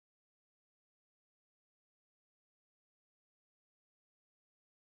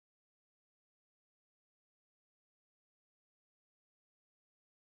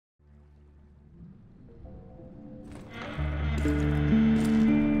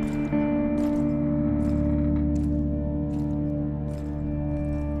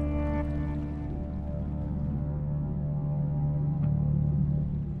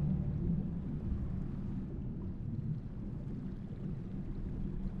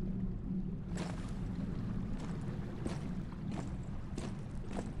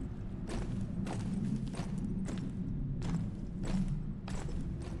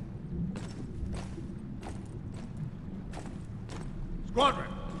Squadron,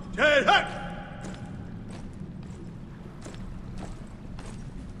 take it!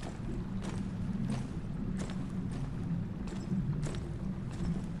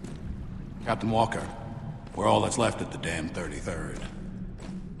 Captain Walker, we're all that's left at the damn 33rd.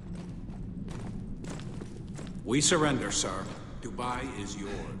 We surrender, sir. Dubai is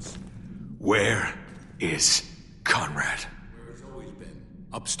yours. Where is Conrad? Where he's always been.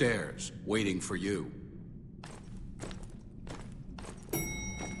 Upstairs, waiting for you.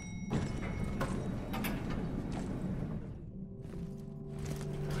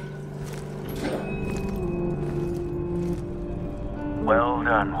 Well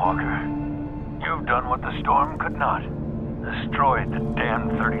done, Walker. You've done what the storm could not. Destroyed the damn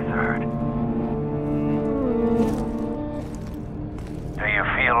 33rd. Do you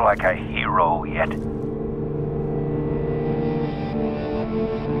feel like a hero yet?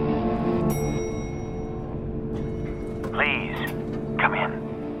 Please, come in.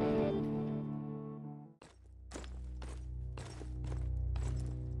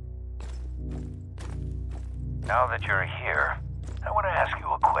 Now that you're here, I want to ask you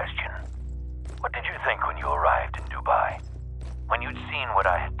a question. What did you think when you arrived in Dubai? When you'd seen what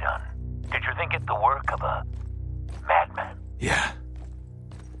I had done? Did you think it the work of a madman? Yeah.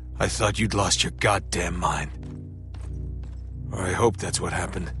 I thought you'd lost your goddamn mind. Or I hope that's what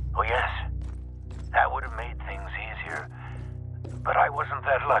happened. Oh, yes. That would have made things easier. But I wasn't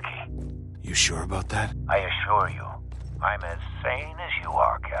that lucky. You sure about that? I assure you, I'm as sane as you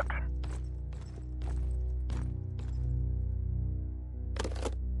are, Captain.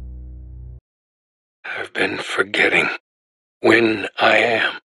 I've been forgetting when I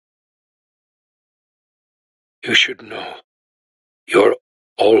am. You should know. You're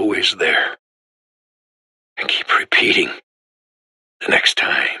always there. I keep repeating. The next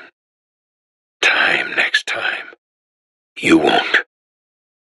time. Next time. You won't.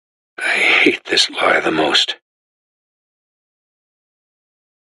 I hate this lie the most.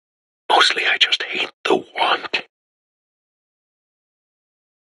 Mostly I just hate the want.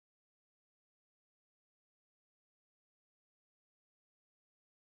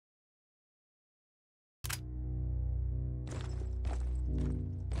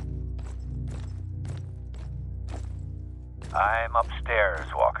 I'm upstairs,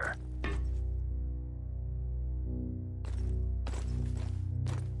 Walker.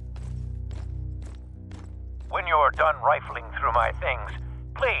 When you're done rifling through my things,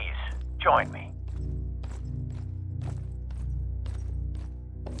 please join me.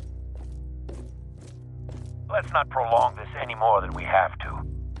 Let's not prolong this any more than we have to.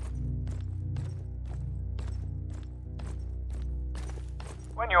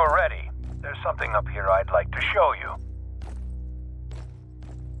 When you're ready, there's something up here I'd like to show you.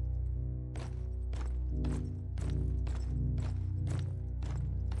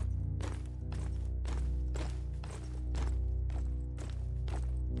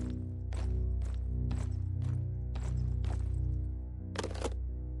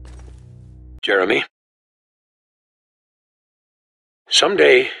 Jeremy,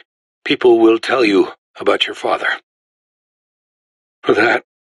 someday people will tell you about your father. For that,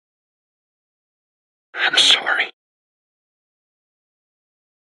 I'm sorry.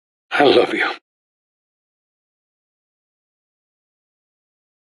 I love you.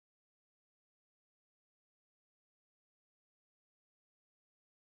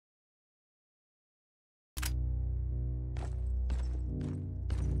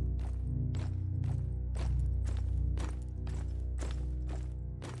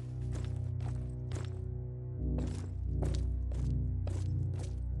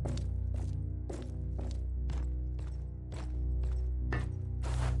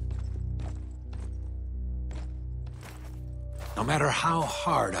 No matter how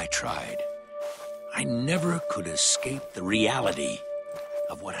hard I tried, I never could escape the reality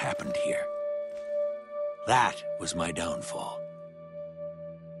of what happened here. That was my downfall.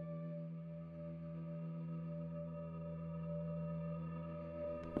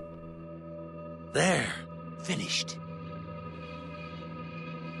 There, finished.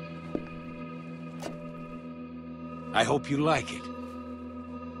 I hope you like it.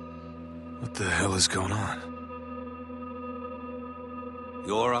 What the hell is going on?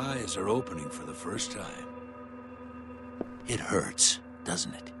 Your eyes are opening for the first time. It hurts,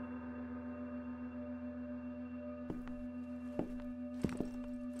 doesn't it?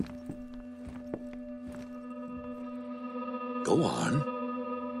 Go on.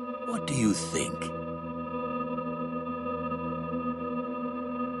 What do you think?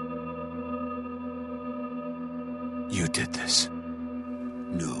 You did this.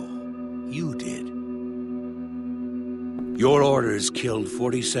 No, you did. Your orders killed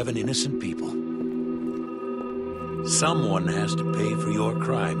 47 innocent people. Someone has to pay for your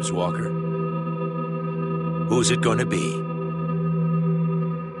crimes, Walker. Who's it going to be?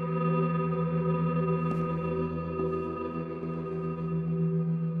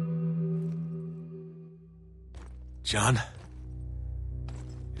 John?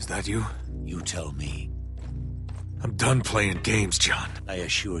 Is that you? You tell me. I'm done playing games, John. I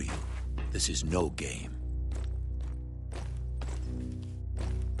assure you, this is no game.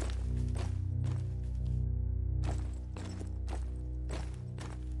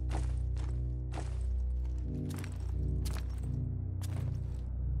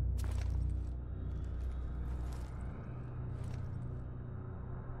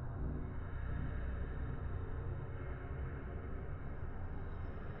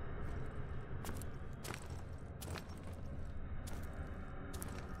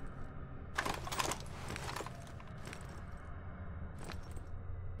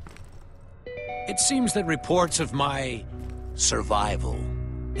 It seems that reports of my survival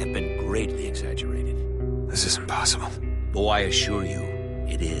have been greatly exaggerated. This isn't possible. Oh, I assure you,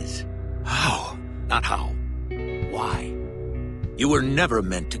 it is. How? Not how. Why? You were never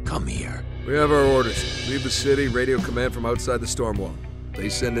meant to come here. We have our orders. Leave the city, radio command from outside the storm wall. They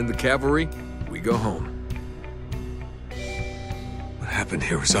send in the cavalry, we go home. What happened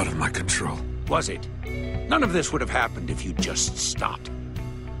here was out of my control. Was it? None of this would have happened if you just stopped.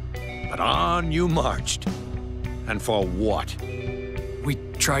 But on you marched. And for what? We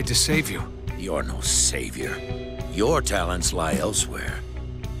tried to save you. You're no savior. Your talents lie elsewhere.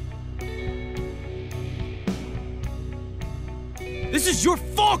 This is your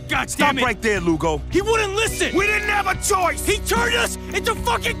fault, goddammit! Stop right there, Lugo. He wouldn't listen! We didn't have a choice! He turned us into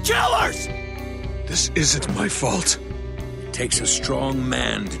fucking killers! This isn't my fault. It takes a strong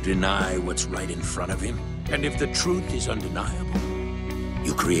man to deny what's right in front of him. And if the truth is undeniable,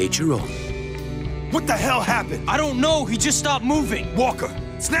 you create your own. What the hell happened? I don't know, he just stopped moving. Walker,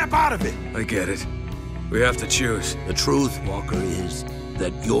 snap out of it! I get it. We have to choose. The truth, Walker, is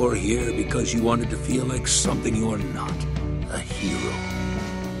that you're here because you wanted to feel like something you're not. A hero.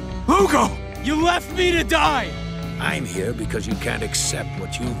 Lugo! You left me to die! I'm here because you can't accept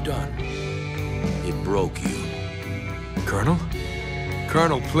what you've done. It broke you. Colonel?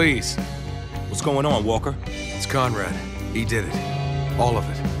 Colonel, please. What's going on, Walker? It's Conrad. He did it. All of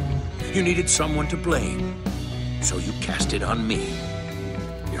it. You needed someone to blame, so you cast it on me.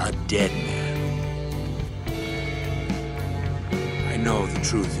 You're a dead man. I know the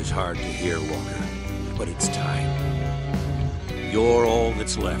truth is hard to hear, Walker, but it's time. You're all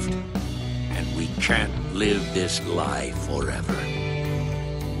that's left, and we can't live this lie forever.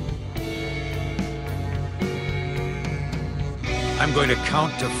 I'm going to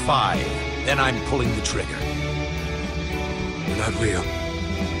count to 5, then I'm pulling the trigger. You're not real.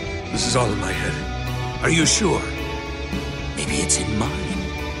 This is all in my head. Are you sure? Maybe it's in mine.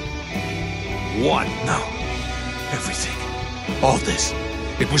 1. No. Everything. All this.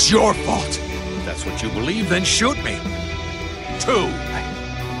 It was your fault. If that's what you believe, then shoot me. 2.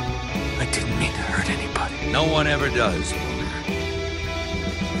 I didn't mean to hurt anybody. No one ever does, Walker.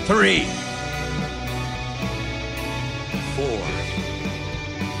 3. 4.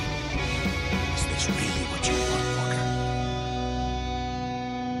 Is this really what you want, Walker?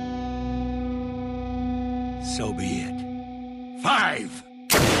 So be it. 5.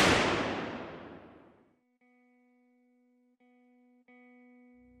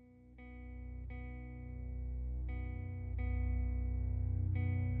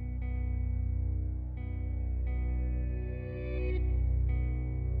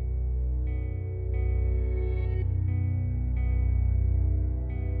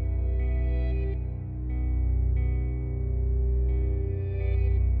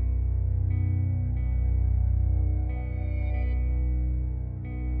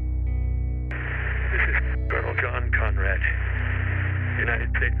 United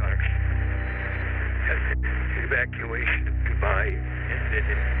States Army. Evacuation of Dubai ended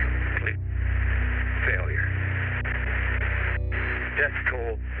in complete failure. Death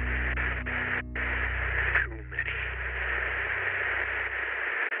toll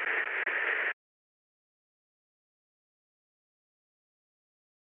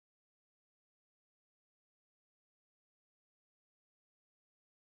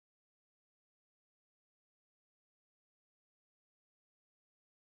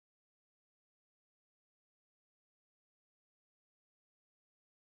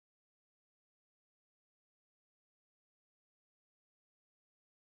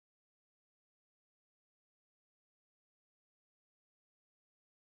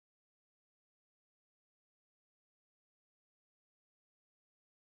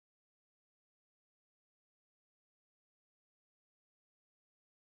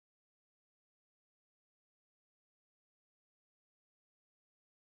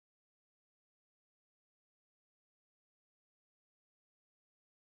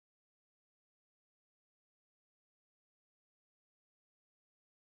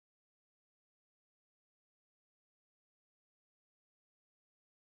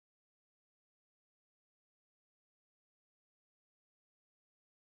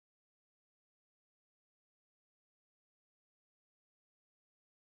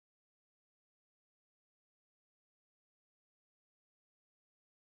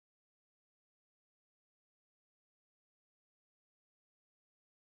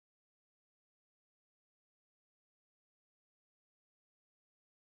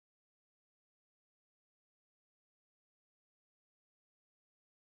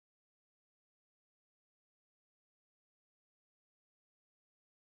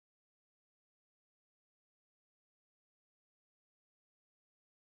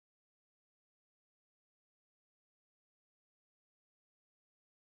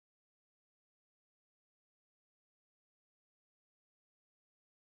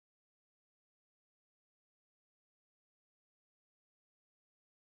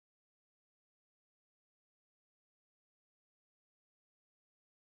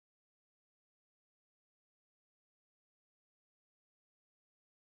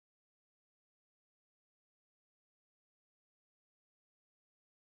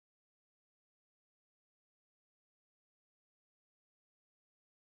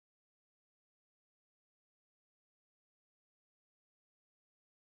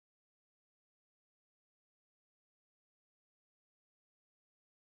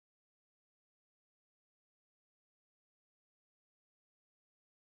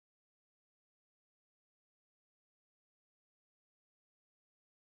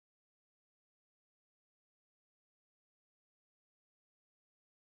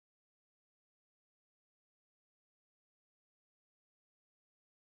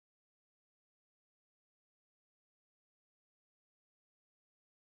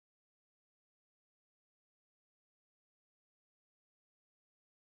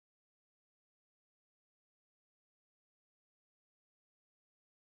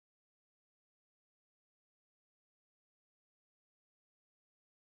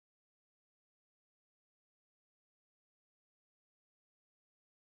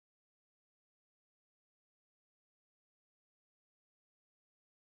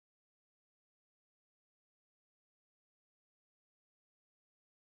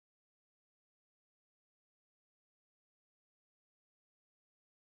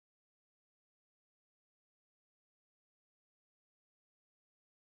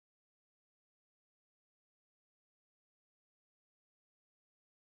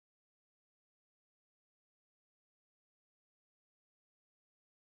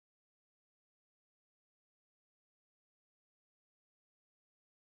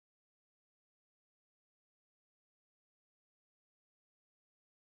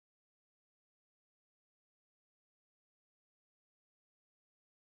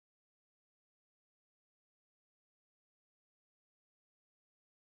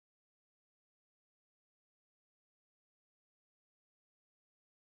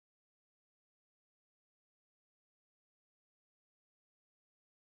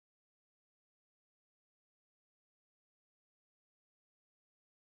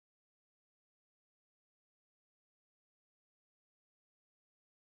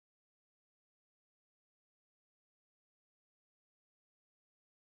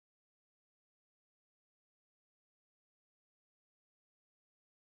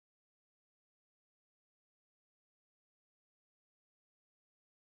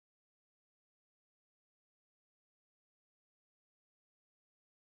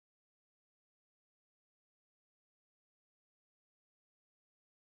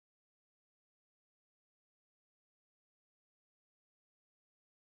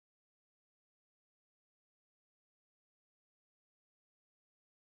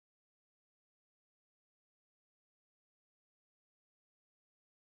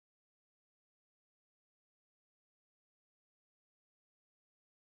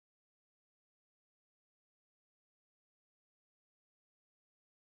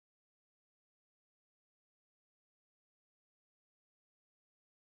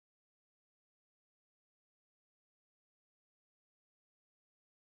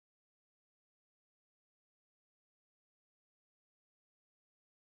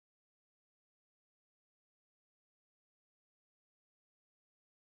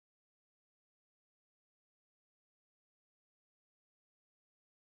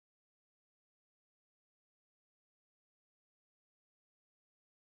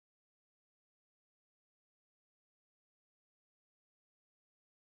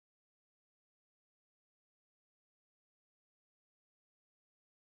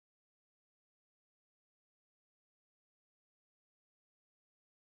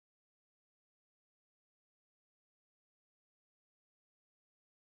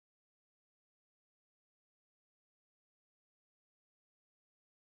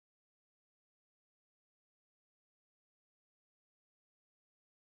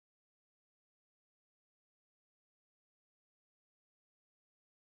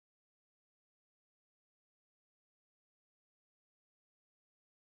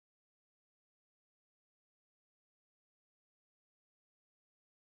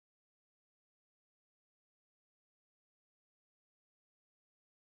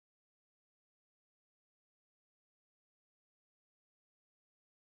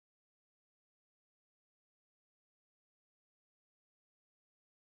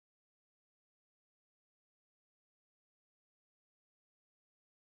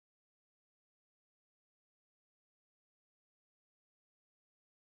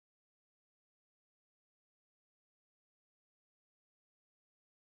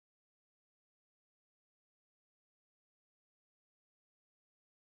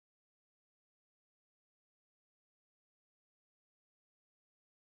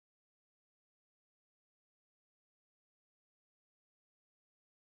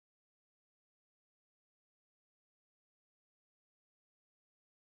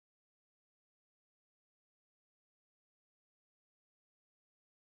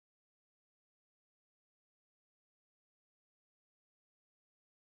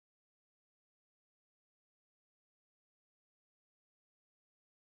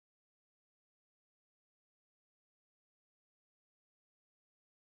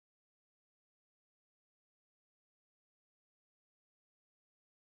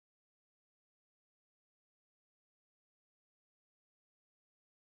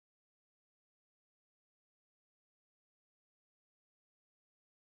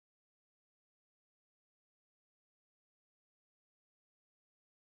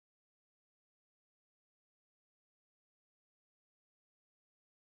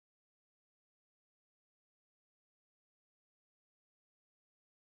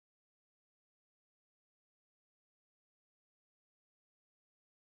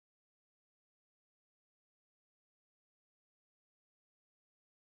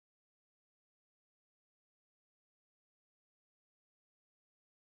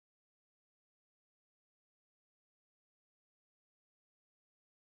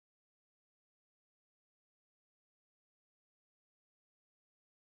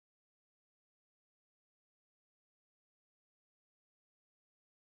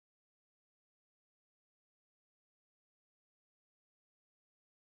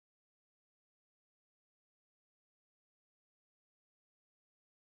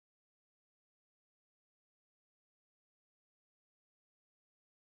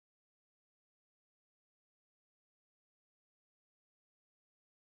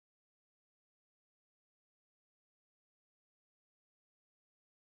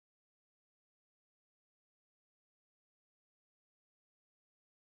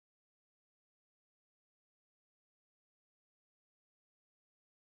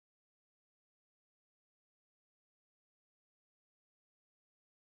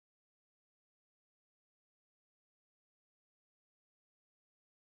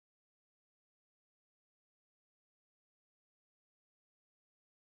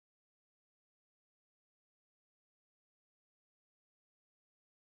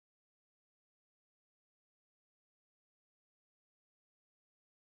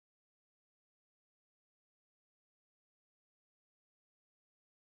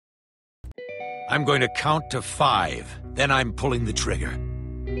I'm going to count to 5. Then I'm pulling the trigger.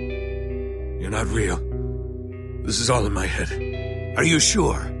 You're not real. This is all in my head. Are you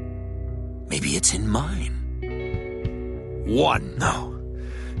sure? Maybe it's in mine. 1. No.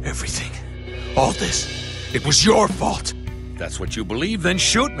 Everything. All this. It was your fault. If that's what you believe, then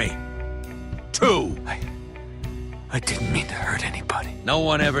shoot me. 2. I didn't mean to hurt anybody. No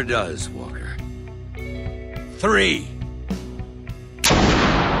one ever does, Walker. 3.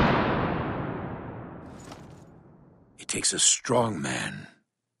 It takes a strong man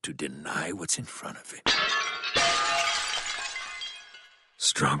to deny what's in front of it.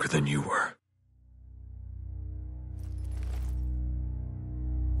 Stronger than you were.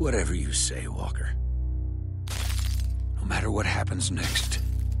 Whatever you say, Walker. No matter what happens next,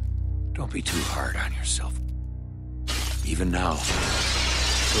 don't be too hard on yourself. Even now,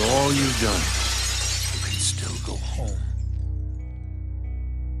 for all you've done, you can still go home.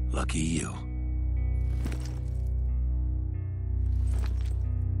 Lucky you.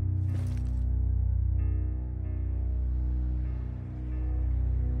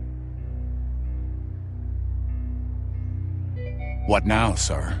 What now,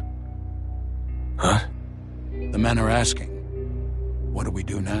 sir? Huh? The men are asking. What do we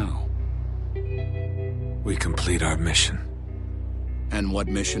do now? We complete our mission. And what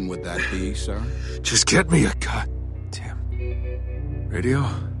mission would that be, sir? Just get me a goddamn radio.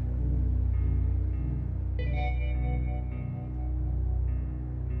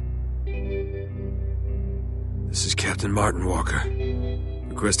 This is Captain Martin Walker,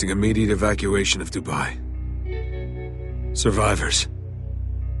 requesting immediate evacuation of Dubai. Survivors.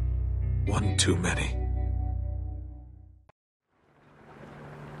 1 too many.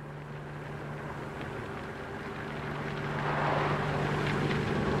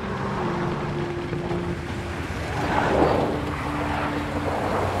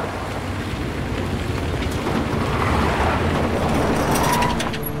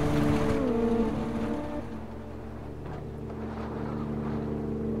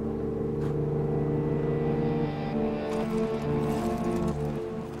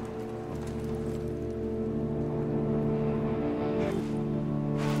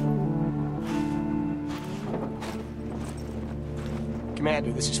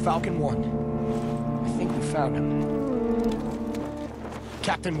 Commander, this is Falcon 1. I think we found him.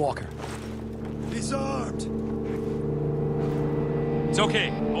 Captain Walker. He's armed! It's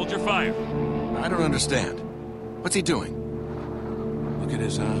okay. Hold your fire. I don't understand. What's he doing? Look at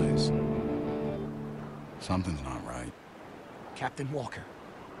his eyes. Something's not right. Captain Walker,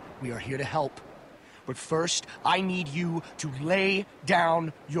 we are here to help. But first, I need you to lay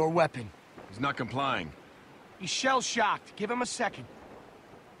down your weapon. He's not complying. He's shell-shocked. Give him a second.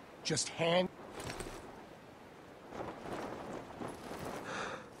 Just hand...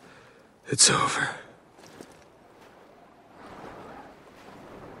 It's over.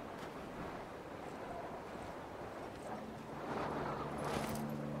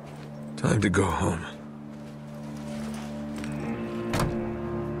 Time to go home.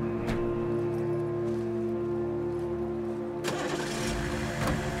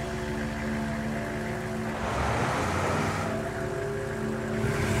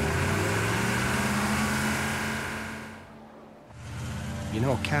 You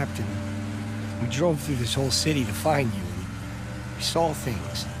know, Captain, we drove through this whole city to find you. We saw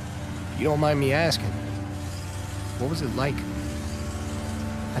things. If you don't mind me asking, what was it like?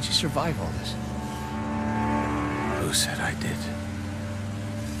 How'd you survive all this? Who said I did?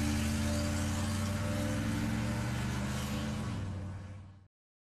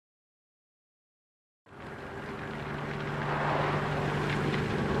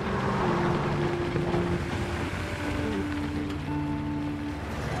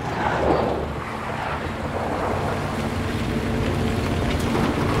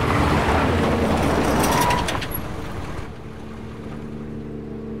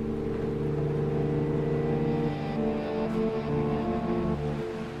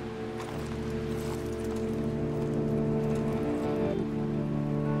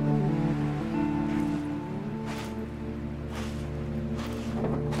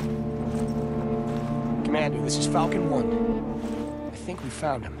 Commander, this is Falcon 1. I think we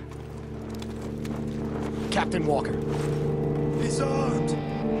found him. Captain Walker. He's armed!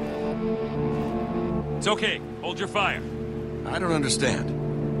 It's okay. Hold your fire. I don't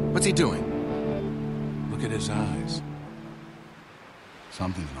understand. What's he doing? Look at his eyes.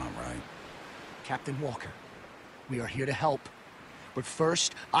 Something's not right. Captain Walker, we are here to help. But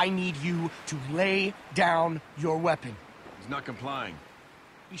first, I need you to lay down your weapon. He's not complying.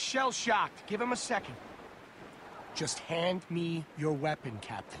 He's shell-shocked. Give him a second. Just hand me your weapon,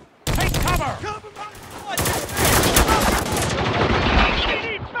 Captain. Take cover! We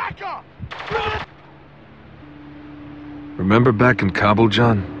need backup! Remember back in Kabul,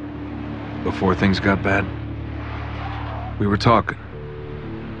 John? Before things got bad? We were talking.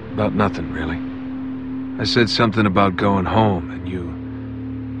 About nothing, really. I said something about going home, and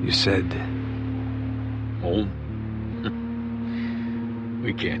you said... Home?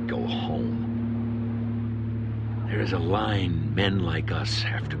 We can't go home. There is a line men like us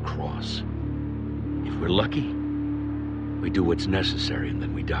have to cross. If we're lucky, we do what's necessary and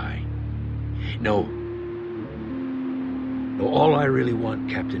then we die. No, all I really want,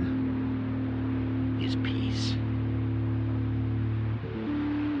 Captain, is peace.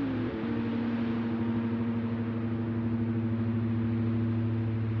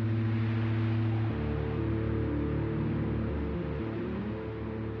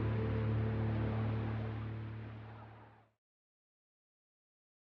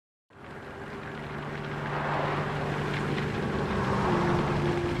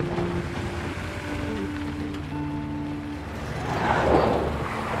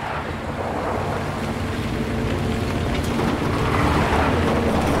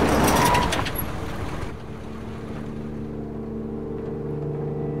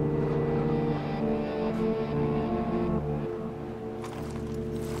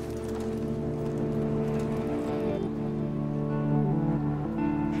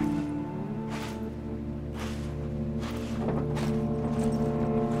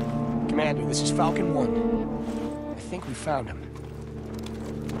 Commander, this is Falcon 1. I think we found him.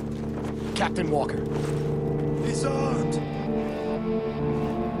 Captain Walker. He's armed!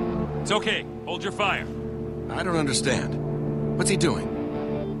 It's okay. Hold your fire. I don't understand. What's he doing?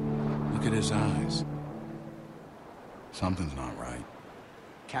 Look at his eyes. Something's not right.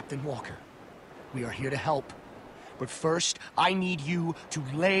 Captain Walker, we are here to help. But first, I need you to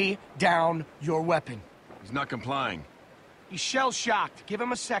lay down your weapon. He's not complying. He's shell-shocked. Give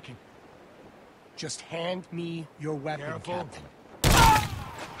him a second. Just hand me your weapon, Careful. Captain.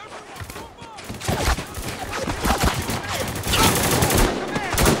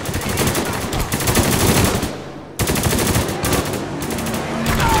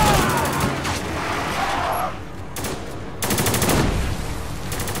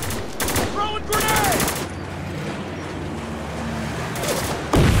 Throwing grenade!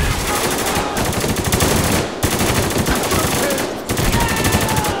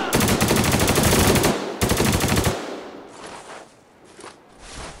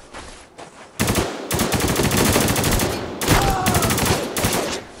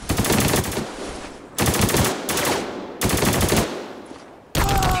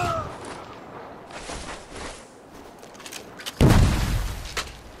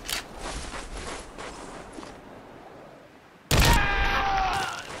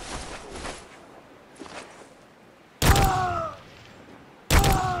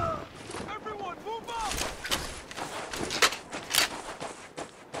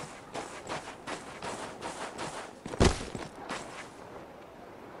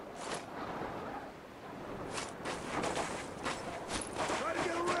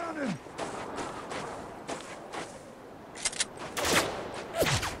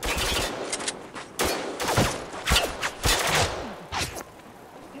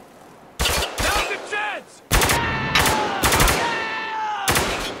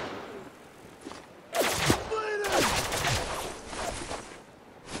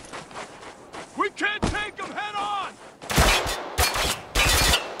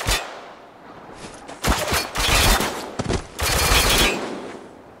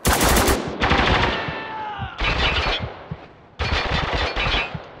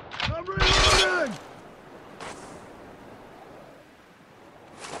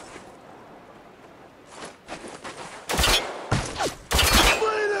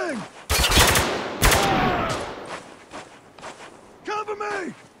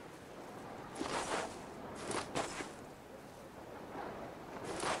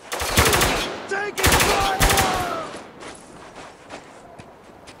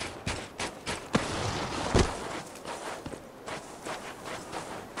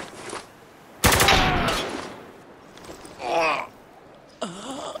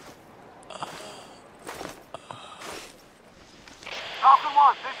 Falcon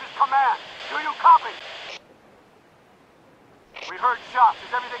 1, this is Command. Do you copy? We heard shots.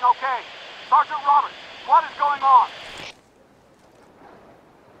 Is everything okay? Sergeant Roberts, what is going on?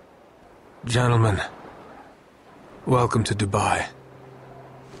 Gentlemen, welcome to Dubai.